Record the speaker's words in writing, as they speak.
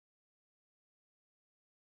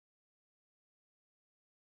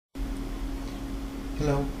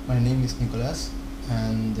Hello, my name is Nicolas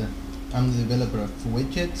and I'm the developer of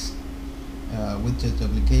Widgets, widget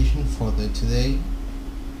application for the today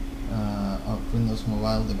of Windows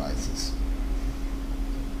mobile devices.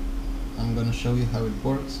 I'm going to show you how it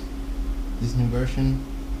works. This new version,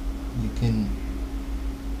 you can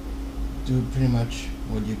do pretty much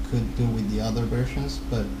what you could do with the other versions,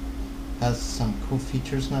 but has some cool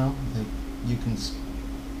features now. Like you can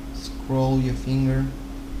scroll your finger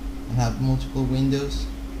and have multiple windows,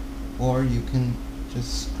 or you can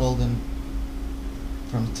just scroll them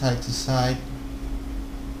from side to side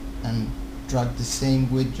and drag the same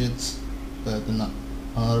widgets but on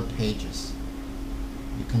other pages.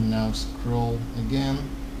 You can now scroll again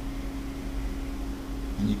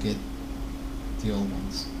and you get the old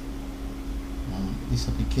ones. This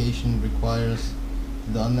application requires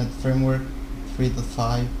the .NET Framework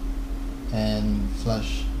 3.5 and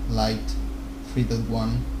Flash Lite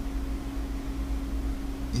 3.1.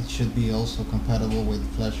 It should be also compatible with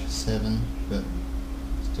Flash 7, but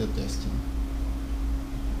still testing.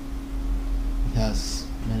 It has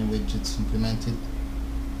many widgets implemented,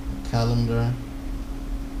 a calendar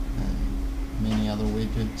and many other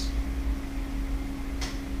widgets.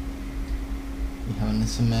 We have an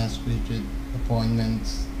SMS widget,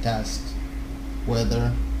 appointments, tasks,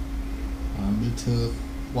 weather, Bluetooth,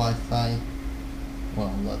 Wi-Fi,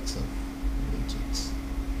 well, lots of widgets.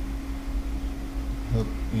 Hope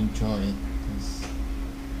you enjoy it. This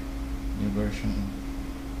new version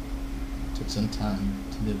took some time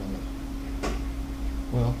to develop.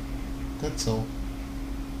 Well, that's all.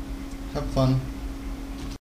 Have fun.